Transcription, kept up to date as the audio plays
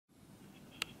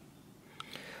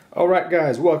Alright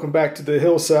guys, welcome back to the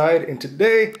Hillside, and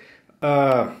today we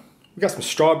got some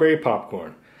strawberry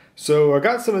popcorn. So I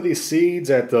got some of these seeds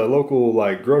at the local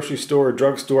grocery store or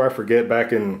drugstore, I forget,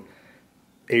 back in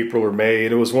April or May,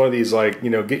 and it was one of these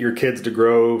get your kids to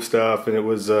grow stuff, and it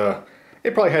was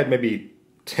it probably had maybe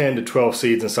 10 to 12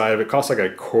 seeds inside of it. It cost like a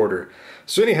quarter.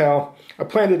 So anyhow, I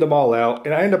planted them all out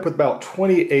and I ended up with about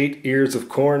 28 ears of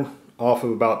corn off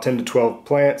of about 10 to 12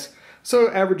 plants,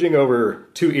 so averaging over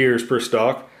 2 ears per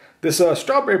stalk. This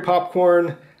strawberry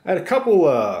popcorn, I had a couple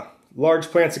large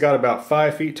plants that got about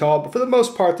 5 feet tall, but for the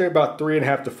most part they're about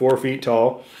 3.5 to 4 feet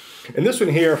tall. And this one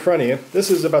here in front of you,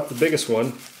 this is about the biggest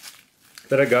one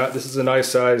that I got. This is a nice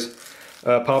size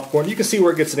popcorn. You can see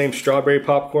where it gets the name strawberry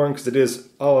popcorn because it is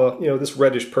this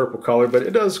reddish purple color, but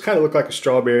it does kind of look like a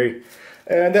strawberry.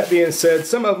 And that being said,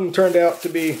 some of them turned out to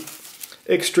be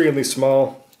extremely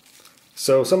small.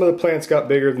 So some of the plants got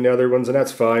bigger than the other ones, and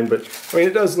that's fine. But I mean,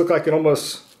 it does look like an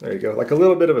almost, there you go, like a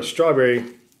little bit of a strawberry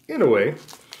in a way.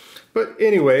 But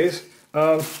anyways,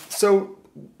 so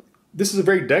this is a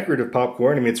very decorative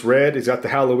popcorn. I mean, it's red. It's got the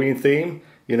Halloween theme.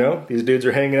 You know, these dudes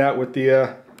are hanging out with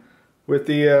the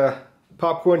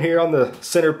popcorn here on the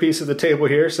centerpiece of the table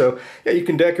here. So yeah, you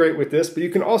can decorate with this, but you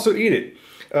can also eat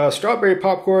it. Strawberry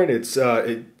popcorn,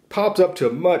 it pops up to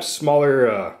a much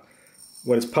smaller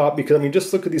when it's popped, because I mean,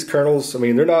 just look at these kernels. I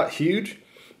mean, they're not huge,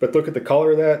 but look at the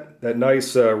color of that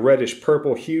nice reddish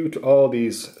purple hue to all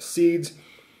these seeds.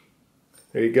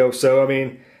 There you go. So I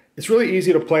mean, it's really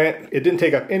easy to plant. It didn't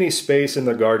take up any space in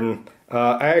the garden.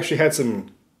 I actually had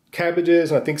some cabbages,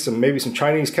 and I think maybe some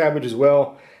Chinese cabbage as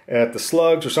well, at the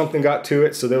slugs or something got to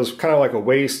it, so there was kind of like a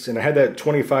waste, and I had that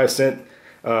 25-cent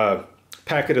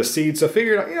packet of seeds, so I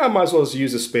figured, I might as well just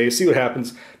use the space, see what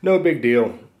happens. No big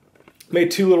deal. Made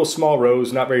 2 little small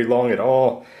rows, not very long at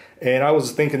all, and I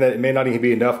was thinking that it may not even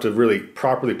be enough to really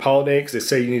properly pollinate, because they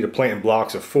say you need to plant in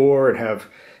blocks of 4 and have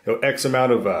X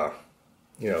amount of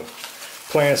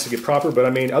plants to get proper. But I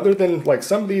mean, other than like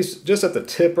some of these just at the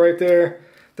tip right there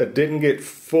that didn't get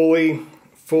fully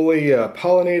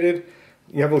pollinated,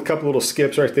 you have a couple little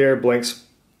skips right there, blank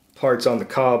parts on the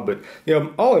cob. But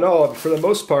all in all, for the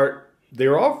most part, they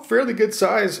were all fairly good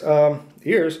size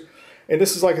ears. And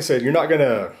this is, like I said, you're not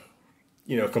gonna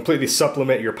completely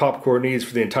supplement your popcorn needs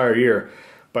for the entire year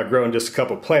by growing just a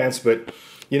couple plants. But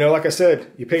like I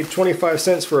said, you paid 25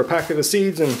 cents for a packet of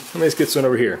seeds, and let me just get some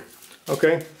over here.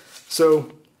 Okay,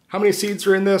 so how many seeds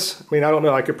are in this? I mean, I don't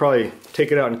know, I could probably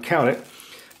take it out and count it.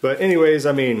 But anyways,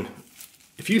 I mean,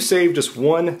 if you save just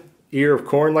 1 ear of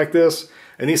corn like this,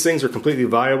 and these things are completely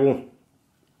viable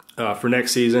for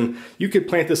next season, you could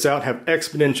plant this out, have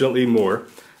exponentially more.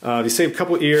 If you save a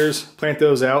couple ears, plant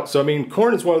those out. So I mean,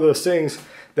 corn is one of those things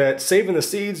that, saving the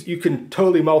seeds, you can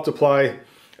totally multiply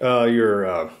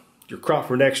your crop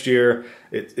for next year.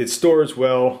 It stores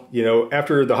well.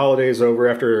 After the holidays over,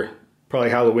 after probably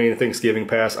Halloween and Thanksgiving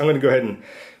pass, I'm going to go ahead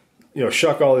and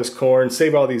shuck all this corn,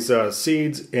 save all these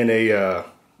seeds in a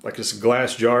like just a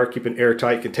glass jar, keep an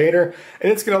airtight container,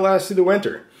 and it's going to last through the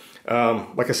winter.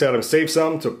 Like I said, I'm going to save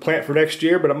some to plant for next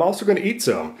year, but I'm also going to eat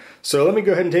some. So let me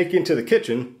go ahead and take you into the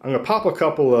kitchen. I'm going to pop a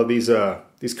couple of these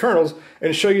kernels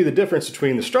and show you the difference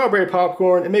between the strawberry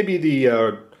popcorn and maybe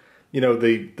the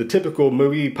the typical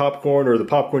movie popcorn, or the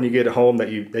popcorn you get at home that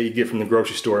you get from the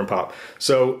grocery store and pop.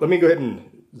 So let me go ahead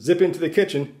and zip into the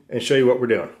kitchen and show you what we're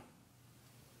doing.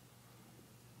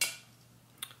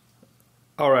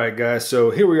 Alright guys, so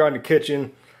here we are in the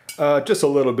kitchen. Just a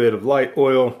little bit of light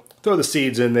oil. Throw the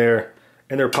seeds in there,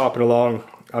 and they're popping along.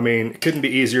 I mean, it couldn't be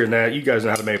easier than that. You guys know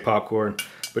how to make popcorn,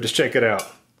 but just check it out.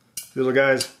 These little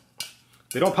guys,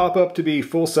 they don't pop up to be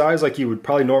full size like you would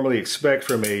probably normally expect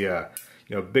from a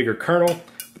bigger kernel,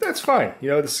 but that's fine.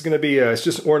 This is going to be it's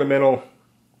just ornamental.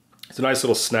 It's a nice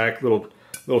little snack, little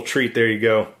treat. There you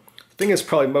go. I think it's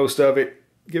probably most of it.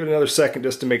 Give it another second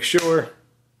just to make sure.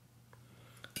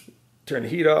 Turn the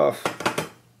heat off.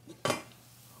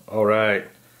 All right.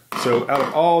 So out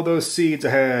of all those seeds, I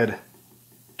had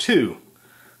two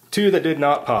that did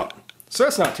not pop. So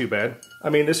that's not too bad. I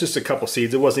mean, it's just a couple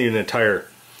seeds. It wasn't even an entire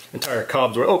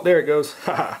cobs. Oh, there it goes.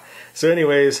 So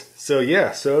anyways, so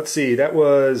yeah. So let's see. That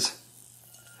was,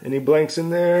 any blanks in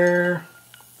there?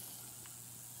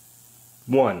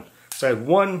 1. So I had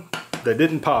 1 that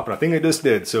didn't pop, and I think it just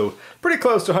did. So pretty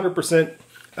close to 100%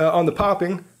 on the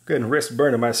popping. Go ahead and risk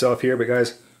burning myself here, but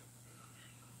guys.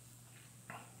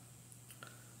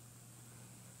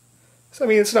 So I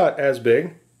mean, it's not as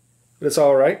big, but it's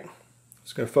all right.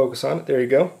 Just gonna focus on it. There you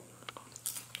go.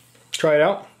 Try it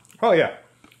out. Oh yeah,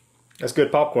 that's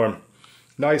good popcorn.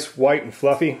 Nice, white, and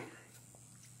fluffy.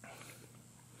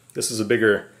 This is a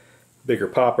bigger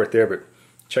pop right there, but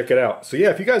check it out. So yeah,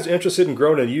 if you guys are interested in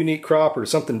growing a unique crop or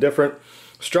something different,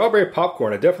 strawberry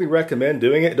popcorn, I definitely recommend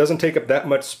doing it. It doesn't take up that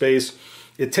much space.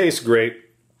 It tastes great.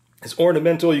 It's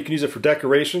ornamental. You can use it for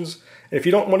decorations. And if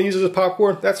you don't want to use it as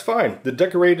popcorn, that's fine. The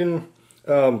decorating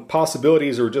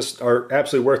possibilities are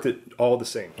absolutely worth it all the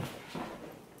same.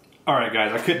 All right,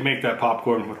 guys, I couldn't make that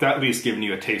popcorn without at least giving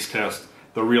you a taste test,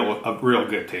 a real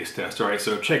good taste test. All right,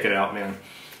 so check it out, man.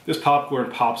 This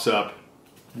popcorn pops up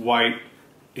white.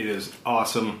 It is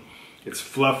awesome. It's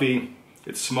fluffy.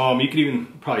 It's small. You can even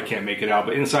probably can't make it out,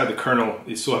 but inside the kernel,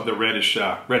 you still have the reddish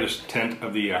tint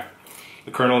of the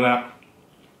kernel in that.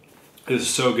 This is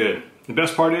so good. The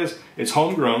best part is it's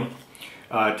homegrown.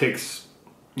 It takes,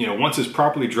 you know, once it's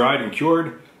properly dried and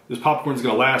cured, this popcorn is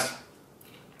going to last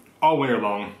all winter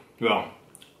long. Well,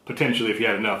 potentially if you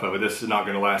had enough of it. This is not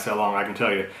going to last that long, I can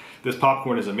tell you. This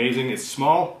popcorn is amazing. It's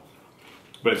small,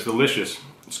 but it's delicious.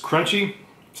 It's crunchy.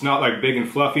 It's not like big and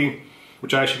fluffy,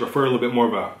 which I actually prefer a little bit more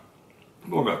of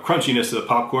a crunchiness to the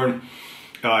popcorn.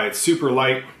 It's super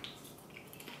light,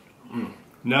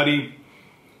 nutty,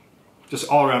 just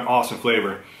all around awesome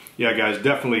flavor. Yeah, guys, you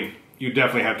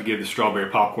definitely have to give the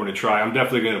strawberry popcorn a try. I'm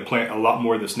definitely going to plant a lot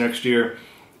more of this next year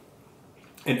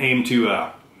and aim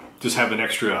to just have an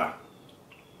extra,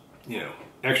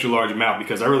 extra large amount,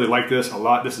 because I really like this a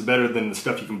lot. This is better than the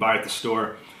stuff you can buy at the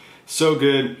store. So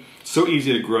good, so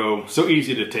easy to grow, so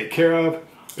easy to take care of.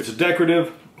 It's a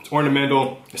decorative, it's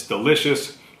ornamental, it's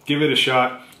delicious. Give it a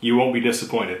shot, you won't be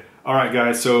disappointed. All right,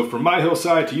 guys, so from my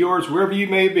hillside to yours, wherever you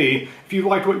may be, if you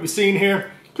liked what you've seen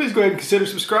here, please go ahead and consider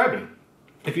subscribing.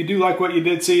 If you do like what you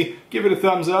did see, give it a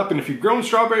thumbs up. And if you've grown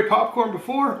strawberry popcorn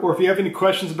before, or if you have any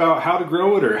questions about how to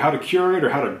grow it or how to cure it or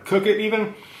how to cook it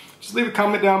even, just leave a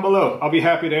comment down below. I'll be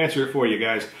happy to answer it for you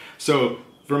guys. So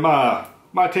from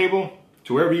my table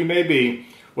to wherever you may be,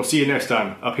 we'll see you next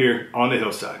time up here on the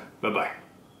hillside. Bye-bye.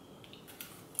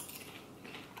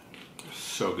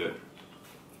 So good.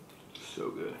 So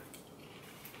good.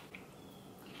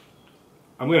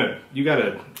 You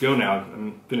gotta go now.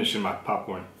 I'm finishing my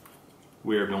popcorn.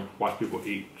 Weird, don't watch people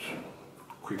eat.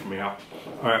 Creeping me out.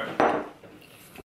 All right.